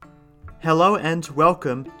Hello and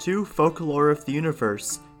welcome to Folklore of the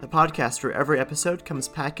Universe, the podcast where every episode comes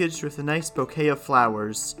packaged with a nice bouquet of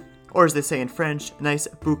flowers, or as they say in French, a nice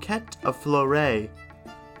bouquet of fleurs.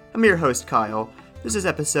 I'm your host, Kyle. This is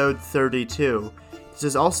episode 32. This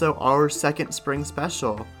is also our second spring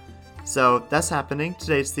special. So that's happening.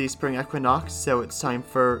 Today's the spring equinox, so it's time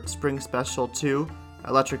for Spring Special 2,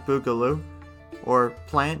 Electric Boogaloo, or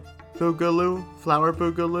Plant Boogaloo, Flower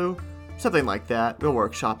Boogaloo, something like that. We'll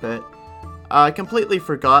workshop it. I completely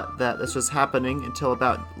forgot that this was happening until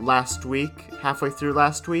about last week, halfway through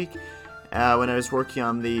last week, when I was working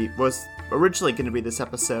on was originally going to be this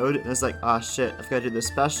episode, and I was like, shit, I've got to do this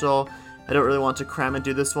special. I don't really want to cram and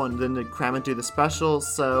do this one, then to cram and do the special,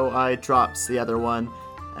 so I dropped the other one,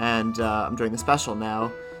 and I'm doing the special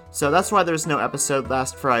now. So that's why there's no episode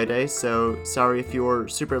last Friday, so sorry if you were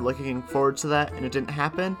super looking forward to that and it didn't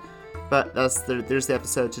happen, but there's the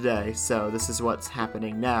episode today, so this is what's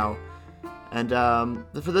happening now. And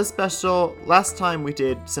for this special, last time we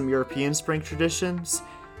did some European spring traditions,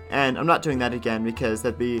 and I'm not doing that again because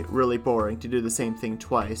that'd be really boring to do the same thing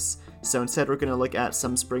twice. So instead we're going to look at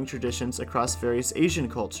some spring traditions across various Asian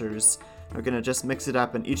cultures. We're going to just mix it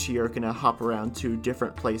up, and each year we're going to hop around to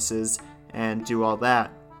different places and do all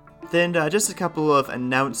that. Then just a couple of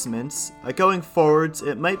announcements. Going forwards,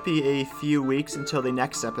 it might be a few weeks until the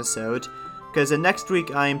next episode, because next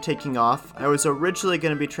week I am taking off. I was originally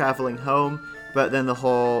going to be traveling home, but then the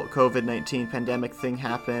whole COVID-19 pandemic thing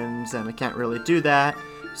happens, and I can't really do that.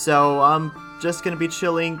 So I'm just going to be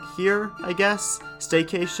chilling here, I guess,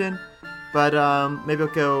 staycation. But maybe I'll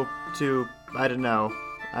go to, I don't know.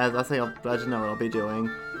 I don't know what I'll be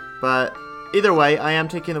doing. But either way, I am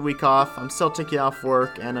taking the week off. I'm still taking off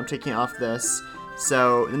work, and I'm taking off this.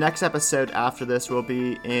 So the next episode after this will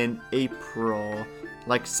be in April.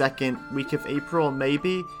 Like second week of April,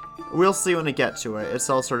 maybe? We'll see when I get to it. It's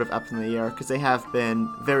all sort of up in the air, because they have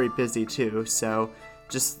been very busy too, so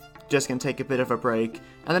just gonna take a bit of a break,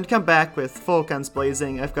 and then come back with full guns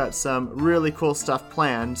blazing. I've got some really cool stuff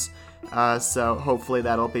planned, so hopefully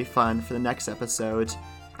that'll be fun for the next episode.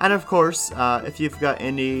 And of course, if you've got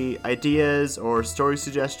any ideas or story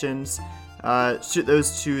suggestions, shoot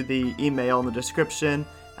those to the email in the description.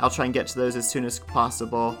 I'll try and get to those as soon as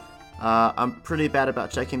possible. I'm pretty bad about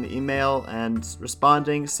checking the email and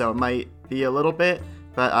responding, so it might be a little bit,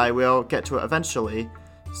 but I will get to it eventually.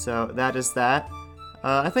 So that is that.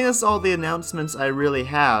 I think that's all the announcements I really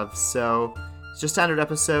have, so it's just standard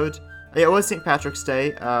episode. It was St. Patrick's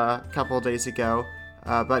Day a couple of days ago,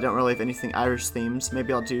 but I don't really have anything Irish themed.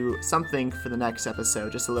 Maybe I'll do something for the next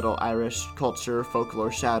episode, just a little Irish culture,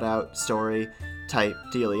 folklore shout-out, story type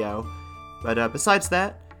dealio. But besides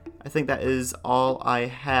that, I think that is all I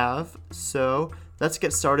have, so let's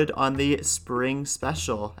get started on the Spring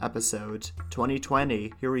Special episode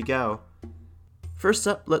 2020. Here we go. First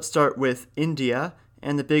up, let's start with India,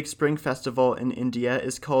 and the big spring festival in India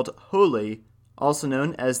is called Holi, also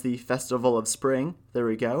known as the Festival of Spring, there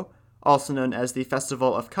we go, also known as the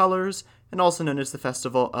Festival of Colors, and also known as the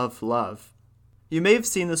Festival of Love. You may have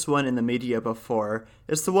seen this one in the media before.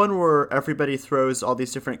 It's the one where everybody throws all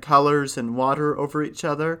these different colors and water over each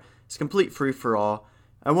other. It's complete free-for-all.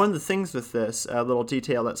 And one of the things with this, a little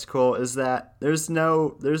detail that's cool, is that there's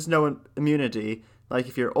no immunity. Like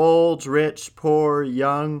if you're old, rich, poor,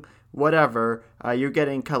 young, whatever, you're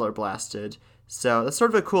getting color blasted. So that's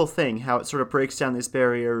sort of a cool thing, how it sort of breaks down these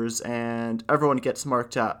barriers and everyone gets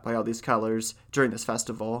marked up by all these colors during this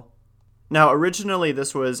festival. Now, originally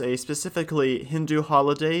this was a specifically Hindu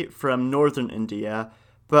holiday from northern India,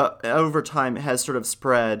 but over time it has sort of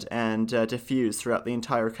spread and diffused throughout the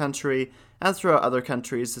entire country, and throughout other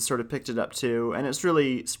countries has sort of picked it up too, and it's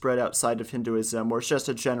really spread outside of Hinduism, where it's just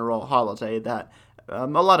a general holiday that a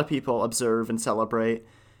lot of people observe and celebrate,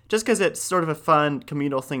 just because it's sort of a fun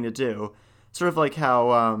communal thing to do. Sort of like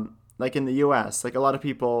how, like in the US, like a lot of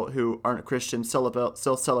people who aren't Christian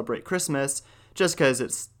still celebrate Christmas, just because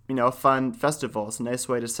it's, a fun festival. It's a nice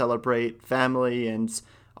way to celebrate family and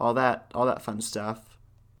all that fun stuff.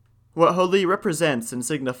 What Holi represents and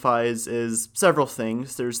signifies is several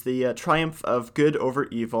things. There's the triumph of good over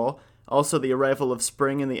evil, also the arrival of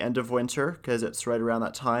spring and the end of winter, because it's right around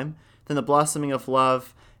that time, then the blossoming of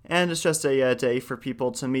love, and it's just a day for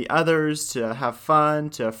people to meet others, to have fun,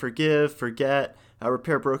 to forgive, forget,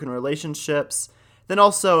 repair broken relationships. Then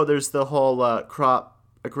also there's the whole crop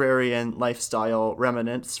agrarian lifestyle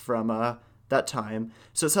remnants from that time,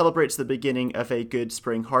 so it celebrates the beginning of a good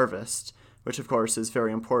spring harvest, which of course is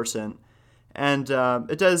very important. And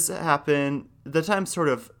it does happen, the time sort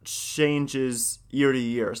of changes year to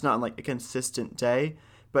year. It's not like a consistent day,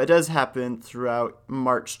 but it does happen throughout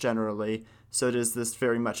March generally. So it is this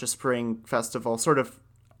very much a spring festival, sort of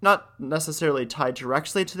not necessarily tied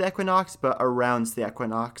directly to the equinox, but around the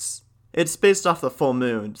equinox. It's based off the full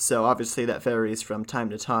moon, so obviously that varies from time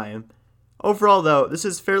to time. Overall, though, this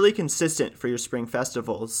is fairly consistent for your spring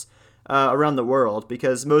festivals around the world,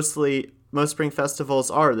 because most spring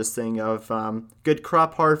festivals are this thing of good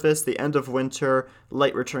crop harvest, the end of winter,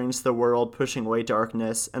 light returning to the world, pushing away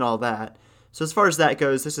darkness, and all that. So as far as that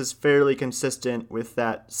goes, this is fairly consistent with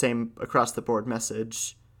that same across-the-board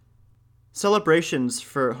message. Celebrations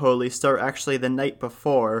for Holi start actually the night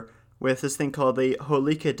before with this thing called the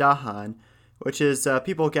Holika Dahan, which is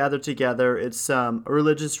people gather together. It's a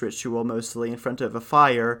religious ritual mostly in front of a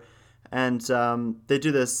fire, and they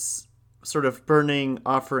do this sort of burning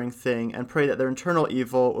offering thing and pray that their internal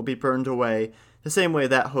evil will be burned away, the same way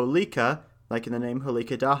that Holika, like in the name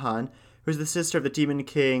Holika Dahan, who's the sister of the demon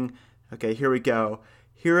king, okay, here we go,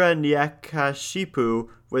 Hiranyakashipu,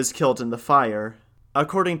 was killed in the fire.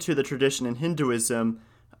 According to the tradition in Hinduism,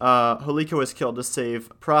 Holika was killed to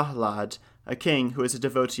save Prahlad, a king who is a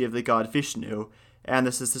devotee of the god Vishnu, and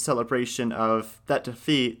this is the celebration of that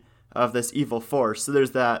defeat of this evil force. So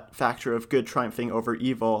there's that factor of good triumphing over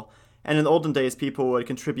evil. And in the olden days, people would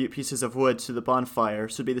contribute pieces of wood to the bonfire,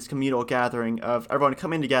 so it'd be this communal gathering of everyone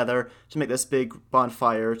coming together to make this big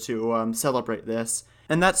bonfire to celebrate this.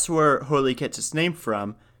 And that's where Holi gets its name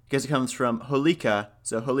from, because it comes from Holika.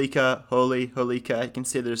 So Holika, Holi, Holika, you can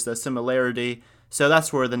see there's the similarity. So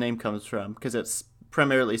that's where the name comes from, because it's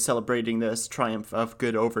primarily celebrating this triumph of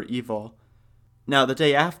good over evil. Now, the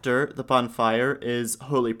day after the bonfire is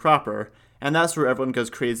Holi proper, and that's where everyone goes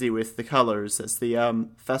crazy with the colors. It's the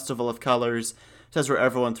festival of colors. That's where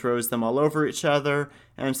everyone throws them all over each other,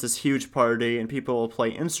 and it's this huge party, and people will play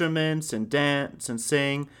instruments and dance and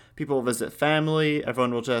sing. People will visit family.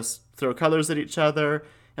 Everyone will just throw colors at each other,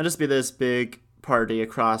 and just be this big party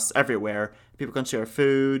across everywhere. People can share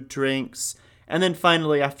food, drinks, and then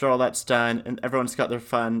finally, after all that's done, and everyone's got their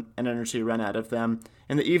fun and energy run out of them,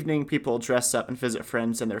 in the evening, people dress up and visit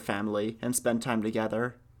friends and their family and spend time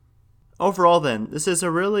together. Overall, then, this is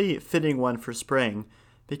a really fitting one for spring,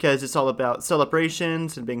 because it's all about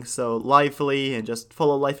celebrations and being so lively and just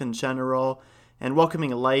full of life in general, and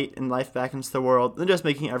welcoming light and life back into the world, and just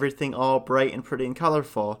making everything all bright and pretty and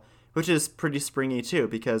colorful, which is pretty springy too,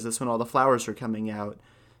 because it's when all the flowers are coming out.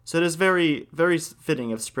 So it is very, very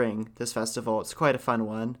fitting of spring, this festival. It's quite a fun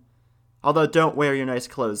one. Although don't wear your nice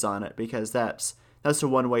clothes on it, because that's a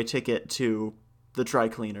one-way ticket to the dry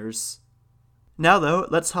cleaners. Now, though,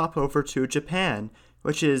 let's hop over to Japan,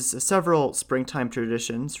 which is several springtime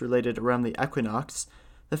traditions related around the equinox,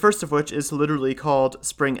 the first of which is literally called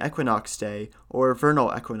Spring Equinox Day, or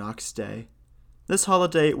Vernal Equinox Day. This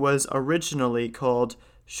holiday was originally called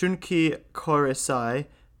Shunki Koresai,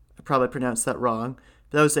 I probably pronounced that wrong,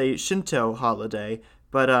 but that was a Shinto holiday,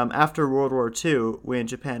 but after World War II, when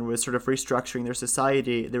Japan was sort of restructuring their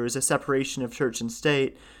society, there was a separation of church and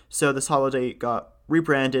state, so this holiday got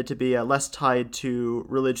rebranded to be less tied to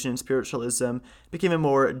religion and spiritualism, became a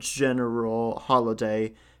more general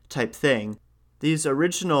holiday type thing. These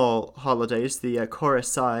original holidays, the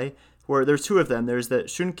Koresai, there's two of them. There's the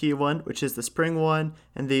Shunki one, which is the spring one,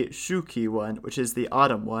 and the Shuki one, which is the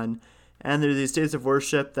autumn one. And there are these days of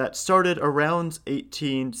worship that started around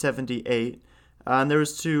 1878, and there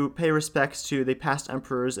was to pay respects to the past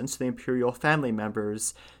emperors and to the imperial family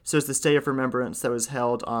members. So it's this day of remembrance that was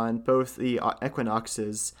held on both the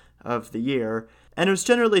equinoxes of the year. And it was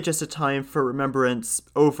generally just a time for remembrance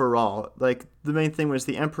overall. Like, the main thing was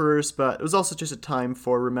the emperors, but it was also just a time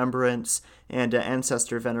for remembrance and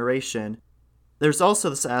ancestor veneration. There's also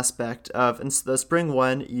this aspect of, in the spring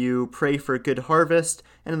one, you pray for a good harvest,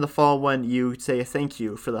 and in the fall one, you say a thank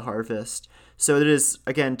you for the harvest. So it is,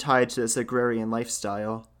 again, tied to this agrarian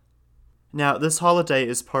lifestyle. Now, this holiday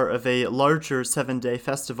is part of a larger 7-day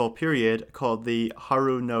festival period called the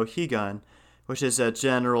Haru no Higan, which is a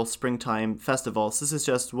general springtime festival. So this is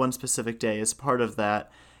just one specific day as part of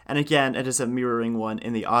that. And again, it is a mirroring one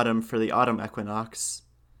in the autumn for the autumn equinox.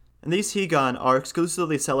 And these Higan are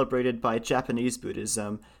exclusively celebrated by Japanese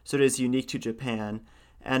Buddhism, so it is unique to Japan.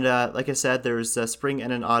 And like I said, there's a spring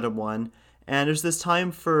and an autumn one. And there's this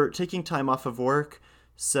time for taking time off of work,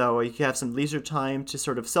 so you can have some leisure time to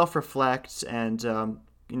sort of self-reflect and,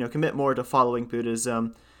 commit more to following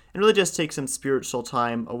Buddhism, and really just take some spiritual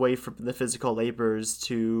time away from the physical labors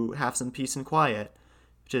to have some peace and quiet,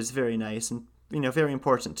 which is very nice and, very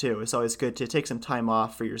important too. It's always good to take some time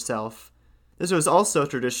off for yourself. This was also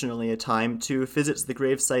traditionally a time to visit the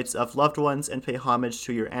grave sites of loved ones and pay homage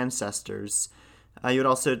to your ancestors. You would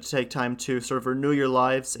also take time to sort of renew your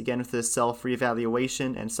lives, again with this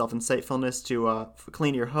self-reevaluation and self-insightfulness to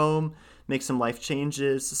clean your home, make some life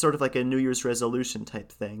changes, sort of like a New Year's resolution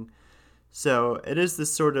type thing. So it is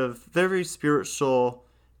this sort of very spiritual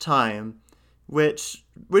time, which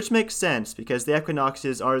makes sense because the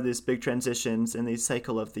equinoxes are these big transitions in the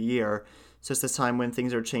cycle of the year. So it's this time when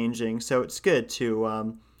things are changing. So it's good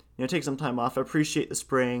to take some time off, appreciate the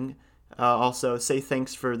spring, also say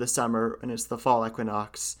thanks for the summer, and it's the fall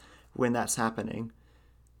equinox when that's happening.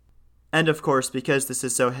 And of course, because this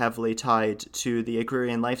is so heavily tied to the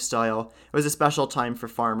agrarian lifestyle, it was a special time for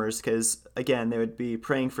farmers because, again, they would be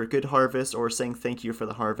praying for good harvest or saying thank you for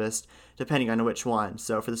the harvest, depending on which one.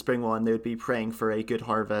 So for the spring one, they would be praying for a good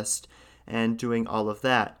harvest and doing all of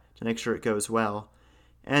that to make sure it goes well.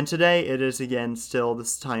 And today it is, again, still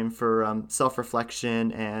this time for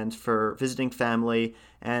self-reflection and for visiting family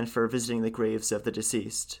and for visiting the graves of the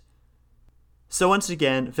deceased. So once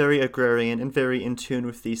again, very agrarian and very in tune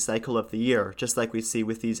with the cycle of the year, just like we see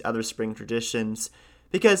with these other spring traditions.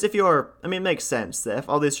 Because it makes sense that if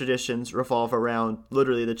all these traditions revolve around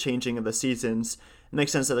literally the changing of the seasons, it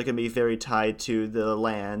makes sense that they can be very tied to the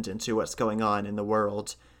land and to what's going on in the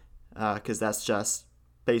world, because that's just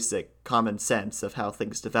basic common sense of how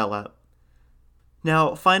things develop.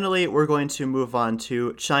 Now, finally, we're going to move on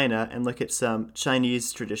to China and look at some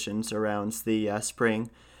Chinese traditions around the spring,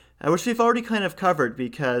 which we've already kind of covered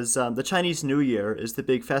because the Chinese New Year is the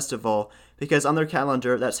big festival, because on their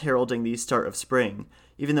calendar that's heralding the start of spring,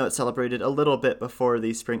 even though it's celebrated a little bit before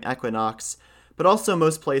the spring equinox. But also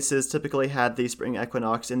most places typically had the spring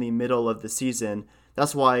equinox in the middle of the season.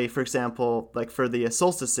 That's why, for example, like for the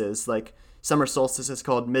solstices, like summer solstice is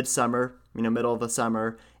called midsummer, middle of the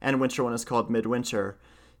summer, and winter one is called midwinter.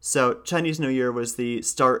 So Chinese New Year was the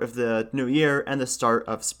start of the new year and the start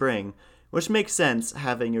of spring, which makes sense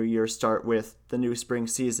having your year start with the new spring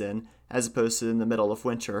season as opposed to in the middle of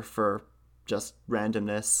winter for just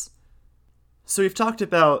randomness. So we've talked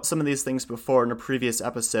about some of these things before in a previous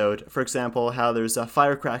episode. For example, how there's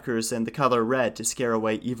firecrackers and the color red to scare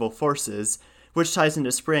away evil forces, which ties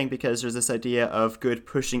into spring because there's this idea of good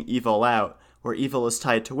pushing evil out, where evil is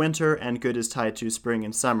tied to winter and good is tied to spring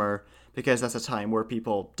and summer, because that's a time where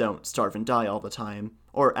people don't starve and die all the time,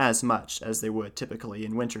 or as much as they would typically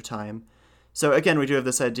in wintertime. So again, we do have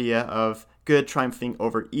this idea of good triumphing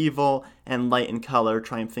over evil and light and color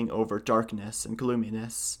triumphing over darkness and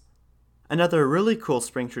gloominess. Another really cool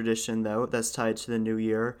spring tradition, though, that's tied to the new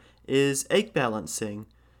year is egg balancing.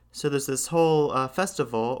 So there's this whole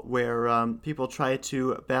festival where people try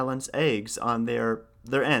to balance eggs on their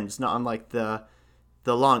ends, not on like the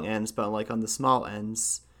long ends, but like on the small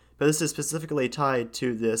ends. But this is specifically tied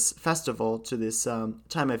to this festival, to this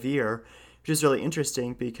time of year, which is really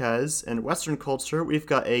interesting because in Western culture, we've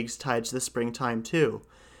got eggs tied to the springtime too.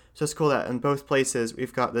 So it's cool that in both places,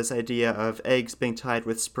 we've got this idea of eggs being tied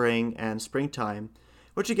with spring and springtime,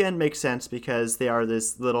 which again makes sense because they are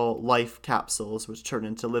these little life capsules which turn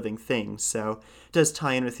into living things, so it does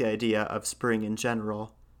tie in with the idea of spring in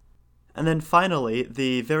general. And then finally,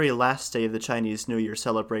 the very last day of the Chinese New Year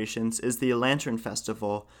celebrations is the Lantern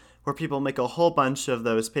Festival, where people make a whole bunch of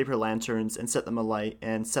those paper lanterns and set them alight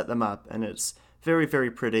and set them up, and it's very,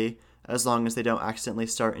 very pretty, as long as they don't accidentally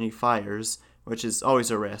start any fires, which is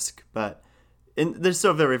always a risk, but they're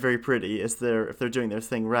still very, very pretty if they're doing their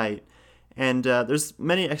thing right. And there's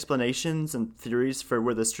many explanations and theories for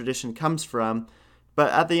where this tradition comes from,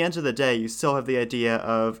 but at the end of the day, you still have the idea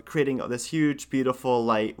of creating this huge, beautiful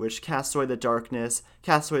light which casts away the darkness,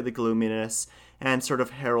 casts away the gloominess, and sort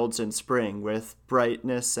of heralds in spring with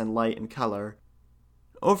brightness and light and color.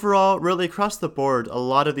 Overall, really across the board, a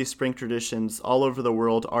lot of these spring traditions all over the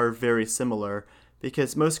world are very similar,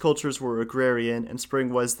 because most cultures were agrarian and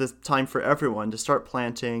spring was the time for everyone to start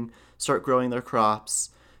planting, start growing their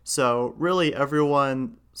crops. So really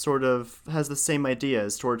everyone sort of has the same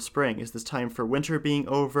ideas towards spring. Is this time for winter being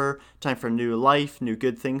over, time for new life, new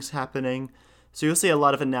good things happening. So you'll see a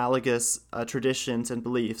lot of analogous traditions and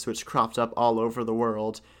beliefs which cropped up all over the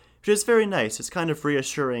world, which is very nice. It's kind of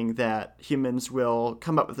reassuring that humans will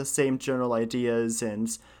come up with the same general ideas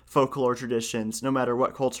and folklore traditions no matter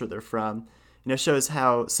what culture they're from. It shows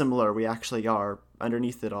how similar we actually are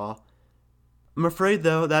underneath it all. I'm afraid,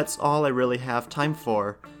 though, that's all I really have time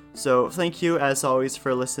for. So thank you, as always,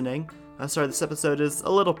 for listening. Sorry this episode is a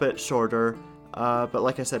little bit shorter, but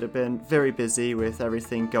like I said, I've been very busy with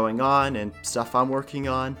everything going on and stuff I'm working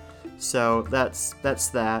on. So that's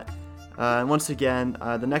that. And once again,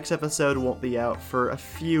 the next episode won't be out for a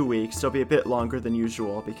few weeks. It'll be a bit longer than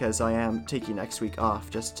usual because I am taking next week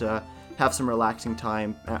off just to have some relaxing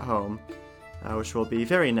time at home, which will be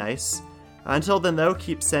very nice. Until then, though,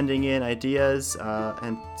 keep sending in ideas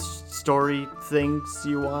and story things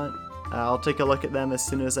you want. I'll take a look at them as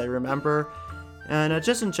soon as I remember. And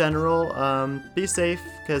just in general, be safe,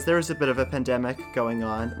 because there is a bit of a pandemic going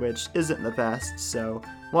on, which isn't the best, so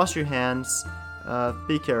wash your hands,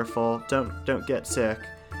 be careful, don't get sick.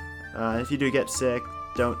 If you do get sick,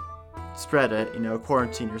 don't spread it,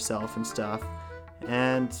 quarantine yourself and stuff.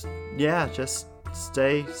 And yeah, just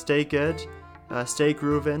stay good, stay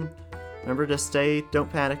grooving. Remember to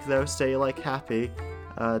don't panic though, stay happy.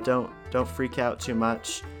 Don't freak out too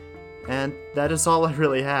much. And that is all I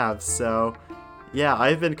really have, so yeah,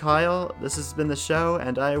 I've been Kyle, this has been the show,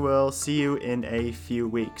 and I will see you in a few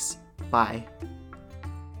weeks. Bye.